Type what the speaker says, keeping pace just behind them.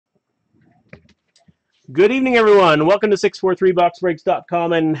Good evening, everyone. Welcome to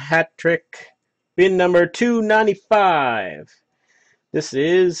 643boxbreaks.com and HatTrick bin number 295. This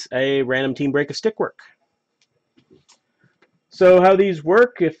is a random team break of Stickwork. So how these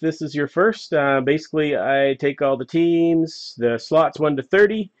work, if this is your first, basically I take all the teams, the slots 1 to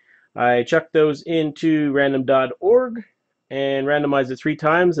 30, I chuck those into random.org and randomize it 3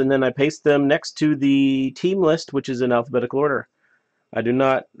 times, and then I paste them next to the team list, which is in alphabetical order. I do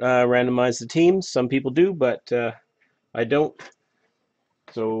not randomize the teams. Some people do, but I don't.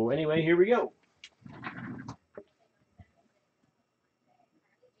 So anyway, here we go.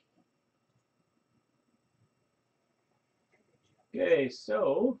 Okay,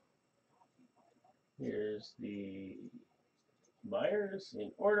 so here's the buyers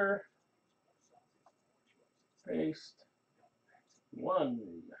in order. Paste 1,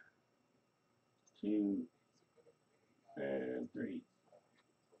 2, and 3.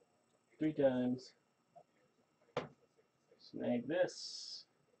 3 times. Snag this.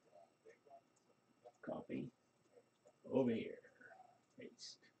 Copy. Over here.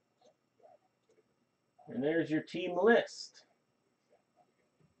 Paste. And there's your team list.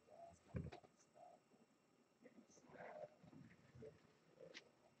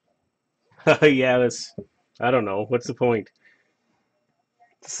 Yeah, that's, I don't know. What's the point?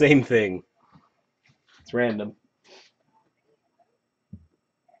 It's the same thing. It's random.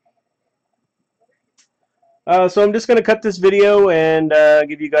 So I'm just going to cut this video and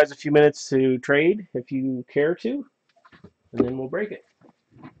give you guys a few minutes to trade if you care to, and then we'll break it.